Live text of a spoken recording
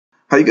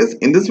Hi guys,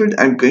 in this video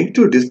I'm going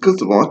to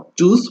discuss what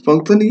choose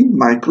function in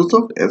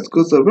Microsoft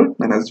SQL Server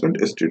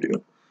Management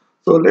Studio.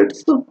 So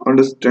let's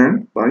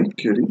understand by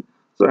query.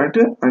 So at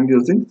here I'm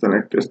using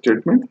select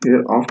statement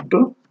here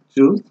after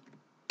choose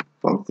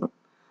function.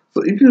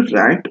 So if you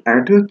write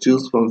at your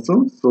choose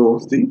function, so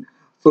see,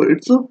 so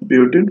it's a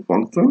built-in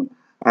function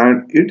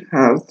and it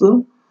has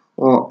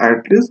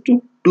at least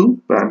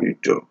two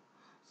parameters.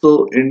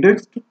 So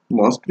index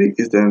must be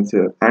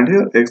essential and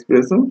here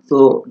expression.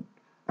 So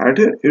at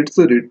here it's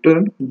a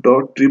return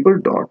dot triple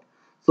dot.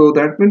 So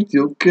that means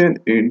you can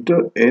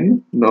enter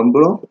n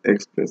number of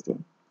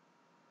expression.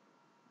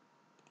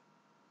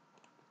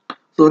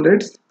 So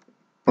let's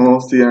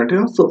see at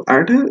here. So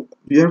at here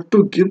we have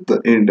to give the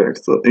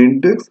index. So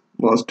index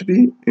must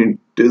be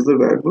integer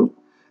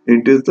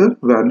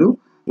value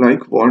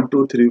like 1,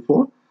 2, 3,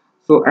 4.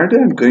 So at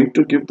here I'm going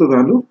to give the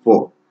value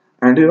 4.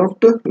 And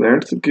hereafter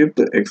let's give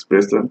the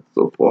expression.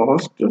 So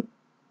first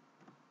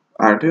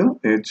add here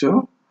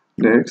HR,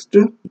 next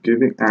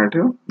giving add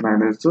here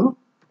manager,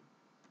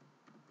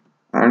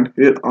 and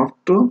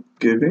hereafter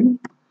giving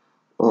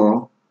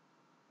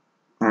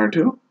add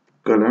here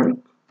color,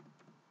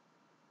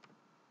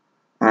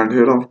 and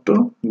hereafter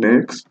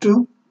next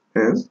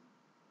is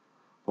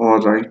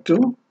writer,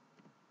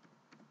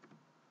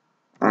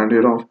 and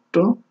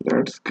hereafter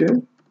let's get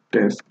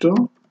tester.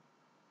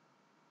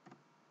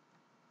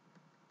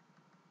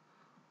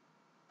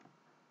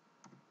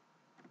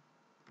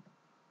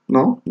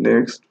 Now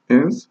next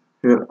is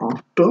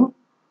hereafter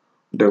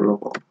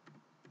developer,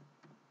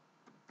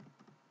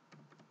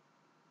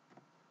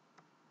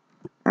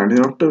 and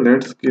hereafter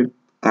let's give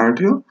add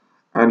here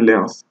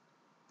alias.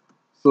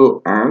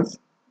 So as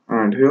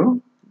and here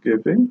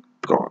giving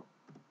call.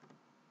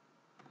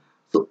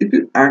 So if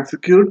you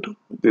execute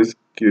this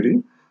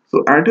query,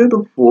 so at here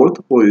the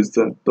fourth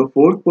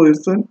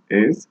position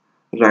is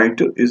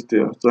writer is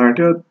there. So at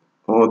here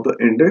the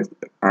index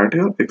at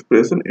here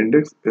expression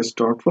index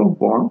start from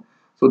 1.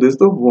 So this is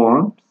the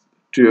 1,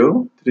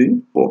 2,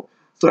 3, 4.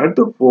 So at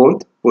the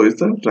fourth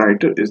position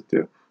writer is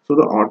there. So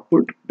the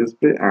output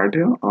display at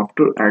here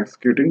after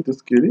executing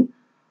this query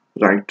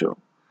writer.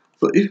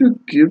 So if you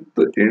give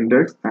the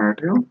index at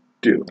here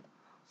 2.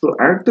 So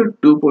at the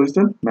 2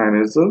 position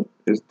manager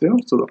is there.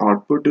 So the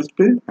output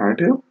display at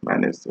here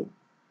manager.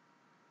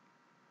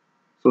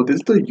 So this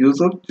is the use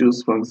of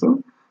choose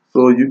function.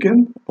 So you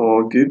can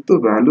give the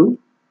value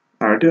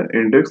at your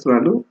index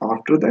value.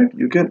 After that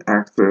you can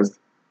access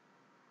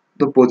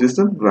the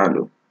position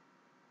value.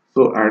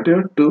 So at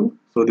your 2,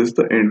 so this is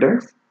the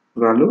index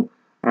value,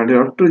 and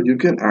after you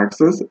can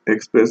access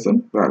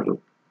expression value.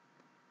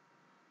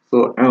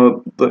 So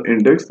the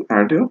index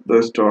at here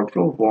the start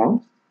from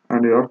 1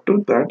 and after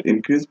that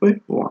increase by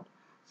 1.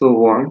 So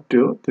 1,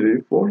 2,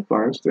 3, 4,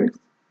 5, 6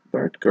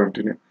 that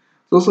continue.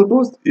 So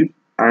suppose if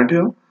add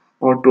here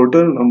or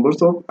total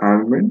numbers of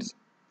elements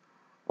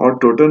or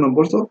total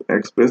numbers of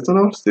expression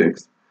are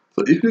 6.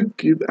 So if you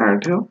give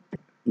add here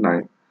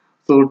 9.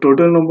 So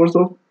total numbers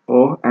of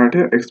add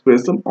here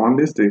expression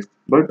only 6,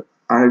 but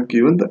I have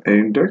given the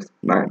index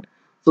 9.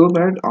 So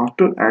that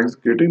after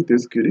executing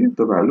this query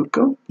the value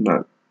come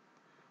null.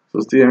 So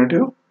see at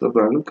here the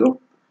value curve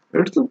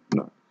it's a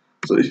null.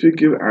 So if you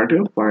give at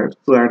here 5,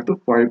 so at the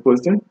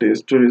 5%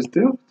 tester is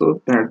there,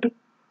 so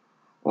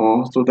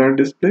that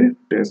display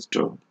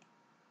tester.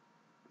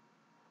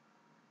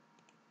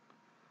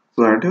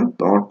 So at here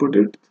the output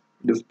is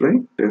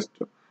displaying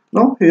tester.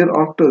 Now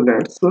hereafter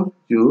let's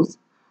use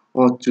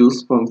or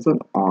choose function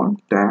on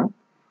tab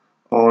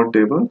or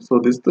table. So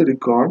this is the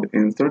record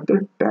insert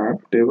the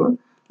tab table.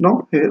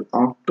 Now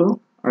hereafter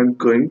I'm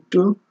going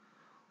to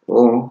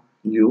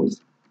use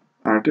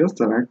at your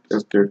select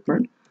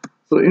statement.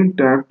 So in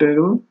tab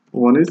table,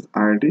 one is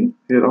ID,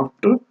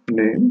 hereafter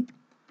name,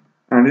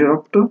 and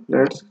hereafter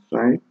let's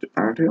write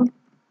at here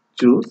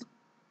choose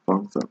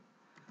function.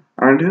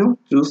 And here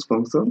choose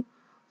function.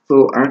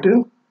 So at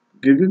here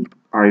giving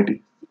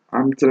ID.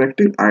 I'm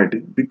selecting ID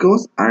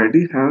because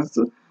ID has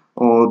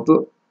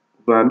the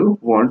value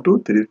 1,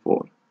 2, 3,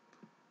 4.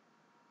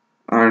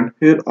 And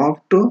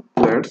hereafter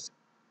let's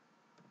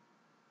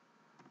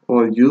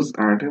use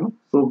add here.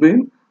 So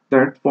when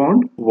that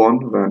found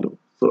one value,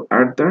 so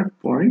at that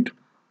point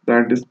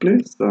that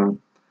displays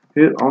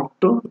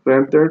hereafter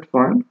when that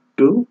find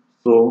 2,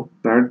 so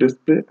that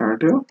display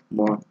add here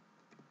 1.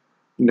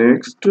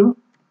 Next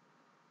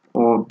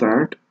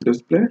that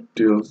display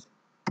 2.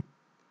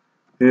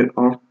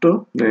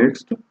 Hereafter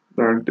next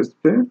that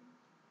display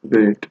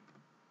weight.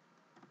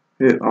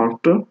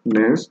 Hereafter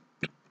next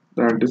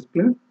that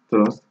display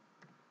thrust.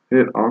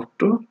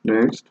 Hereafter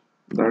next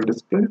that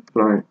display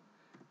prime.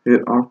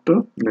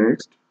 Hereafter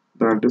next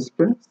that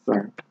display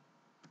set,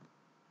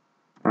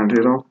 and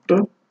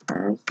hereafter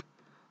as.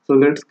 So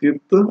let's give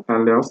the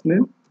alias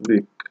name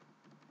week.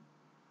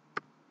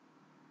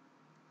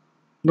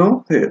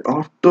 Now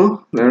hereafter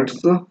let's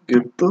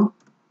give the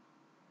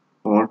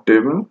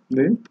table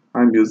name.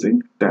 I'm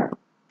using tab.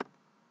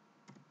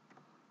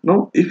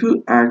 Now if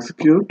you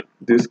execute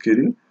this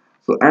query,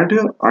 so add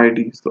your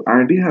ID. So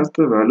ID has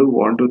the value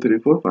 1, 2, 3,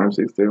 4, 5,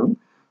 6, 7.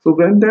 So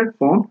when that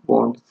phone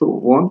won, so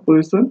one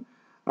person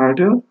at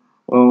a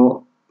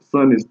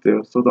sun is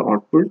there. So the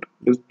output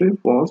display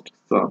first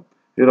sun.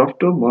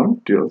 Hereafter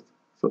one tears.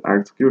 So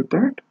execute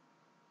that.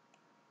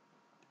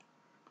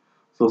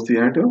 So see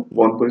at a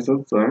one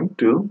person sun,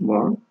 two,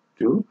 one,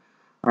 two,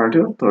 at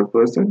a third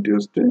person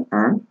Tuesday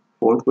and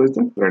fourth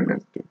person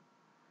Wednesday.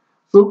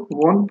 So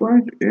one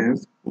point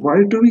is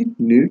why do we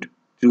need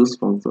choose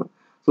function?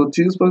 So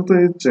choose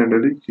function is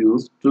generally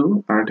used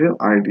to add a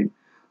ID.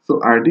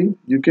 So ID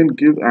you can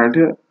give add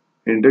a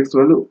index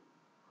value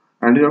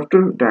and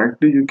after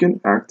directly you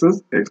can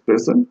access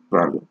expression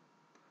value.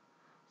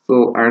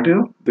 So at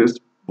here this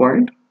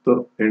point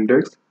the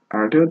index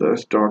at here the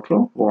start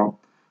from 1.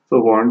 So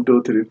 1,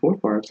 2, 3, 4,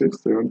 5,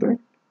 6, 7, that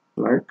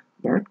like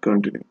that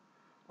continue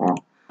on.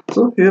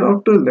 So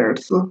hereafter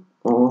let's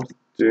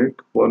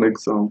check one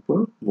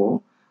example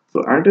more.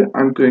 So at here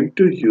I'm going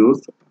to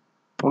use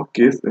a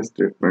case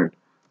statement.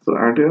 So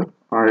at here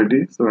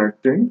ID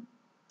selecting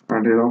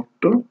and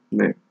hereafter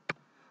name.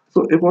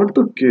 So about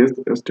the case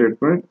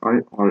statement I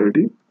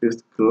already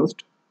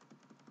discussed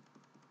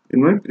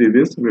in my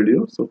previous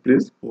video, so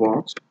please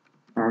watch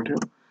at here.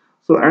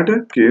 So at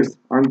a case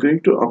I'm going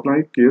to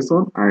apply case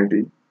on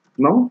ID.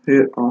 Now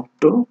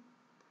hereafter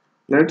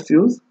let's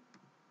use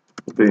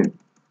when.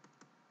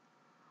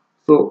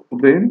 So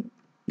when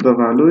the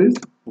value is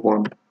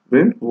 1,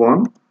 when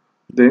 1,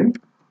 then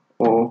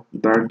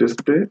that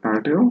display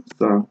at your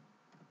sun,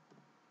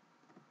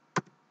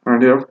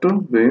 and after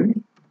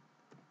when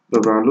the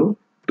value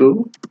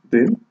 2,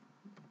 then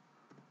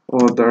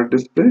that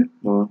display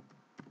 1,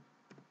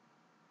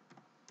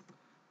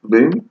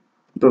 when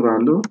the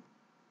value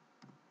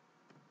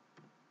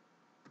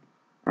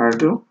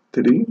at your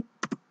 3,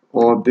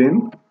 or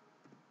then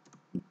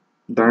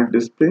that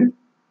display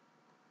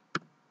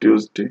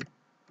Tuesday,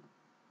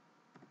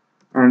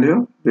 and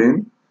here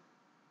when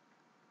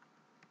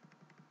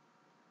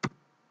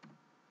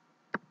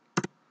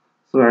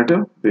so at a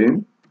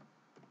when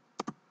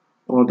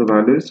or the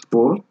value is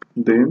 4,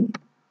 then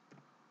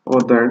or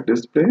that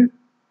display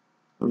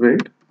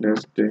wait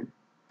next day,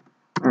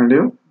 and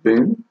here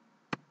when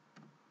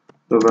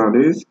the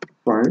value is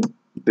 5,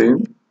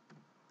 then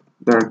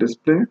that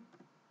display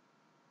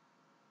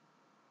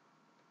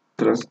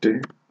Thursday,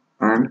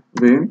 and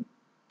when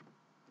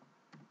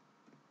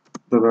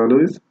the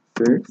value is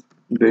 6,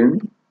 then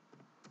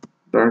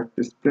that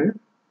display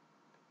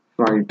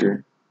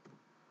Friday,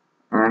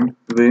 and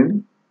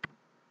when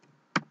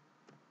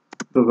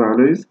the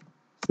value is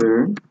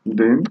 7,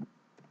 then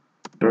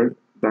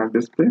that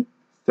display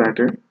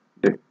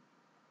Saturday.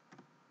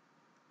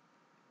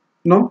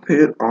 Now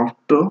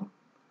hereafter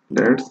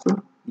let's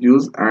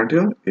use add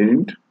here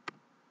int,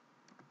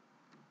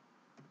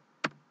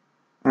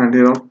 and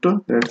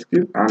hereafter let's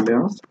give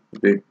alias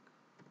week,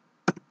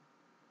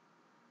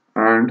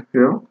 and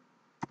here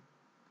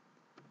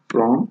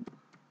from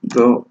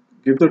the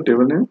give the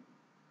table name.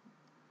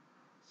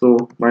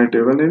 So my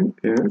table name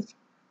is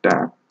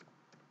tab.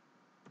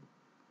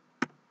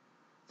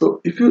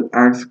 So if you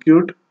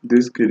execute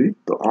this query,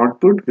 the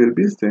output will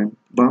be same.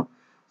 But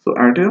so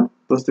at here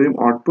the same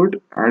output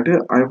at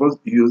here I was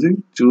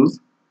using choose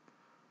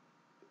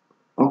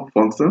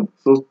function.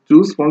 So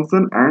choose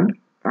function and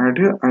at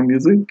here I'm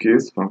using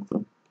case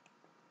function.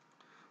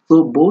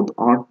 So both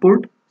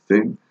output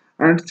same,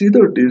 and see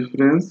the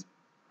difference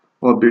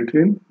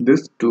between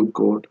these two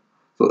code.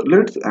 So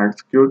let's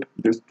execute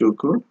this two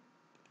code.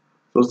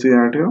 So see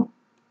at here.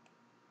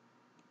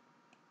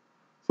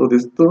 So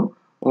this is the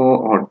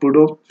output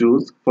of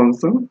choose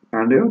function,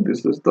 and here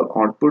this is the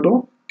output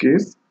of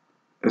case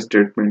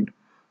statement.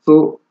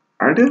 So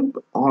at here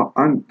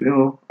I'm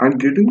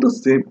getting the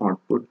same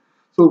output.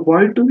 So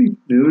why do we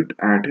need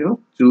add here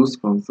choose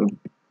function?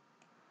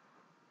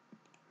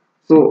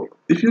 So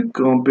if you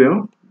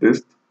compare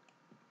this,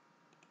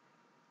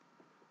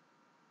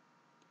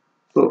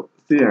 so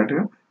see at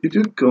here, if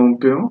you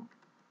compare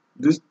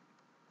this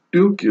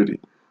two query,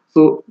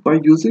 so by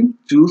using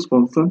choose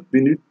function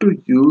we need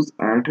to use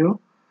add here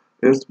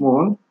a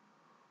small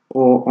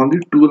or only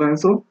two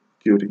lines of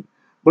query.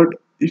 But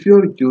if you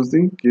are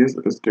using case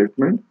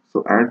statement,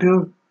 so at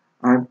here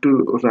I have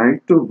to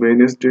write the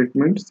when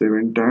statement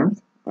 7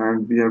 times,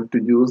 and we have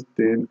to use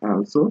then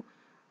also,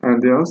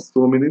 and there are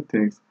so many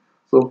things.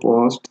 So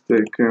first,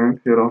 second,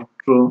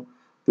 hereafter,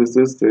 this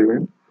is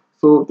 7.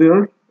 So there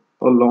are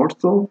a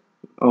lots of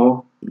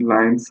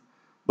lines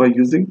by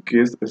using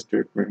case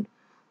statement.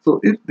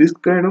 So if this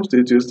kind of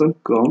situation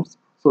comes,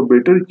 so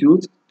better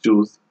use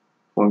choose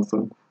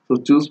function. So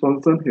choose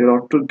function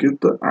hereafter give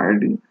the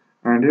ID,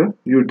 and here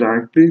you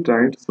directly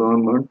write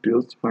Sun, Monday,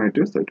 Tuesday,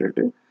 Friday,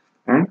 Saturday,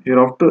 and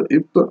hereafter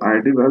if the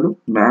ID value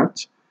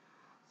match,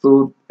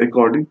 so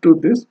according to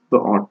this the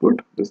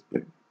output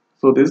display.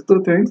 So this the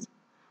things.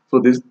 So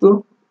this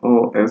the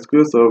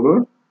SQL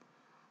server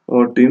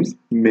or teams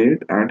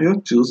made and here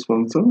choose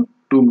function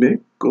to make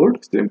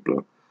code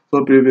simpler.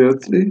 So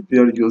previously we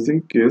are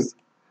using case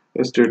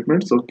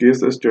statement. So case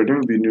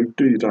statement we need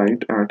to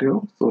write at here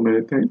so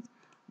many things,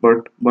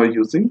 but by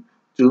using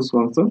choose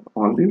function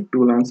only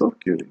two lines of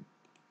query.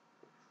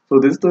 So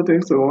these are the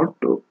things I want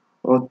to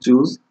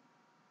choose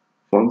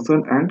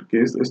function and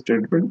case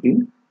statement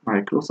in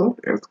Microsoft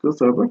SQL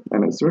Server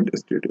Management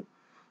Studio.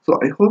 So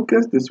I hope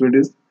guys this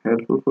video is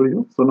helpful for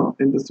you. So now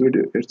in this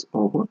video it's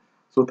over.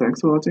 So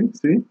thanks for watching.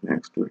 See you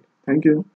next week. Thank you.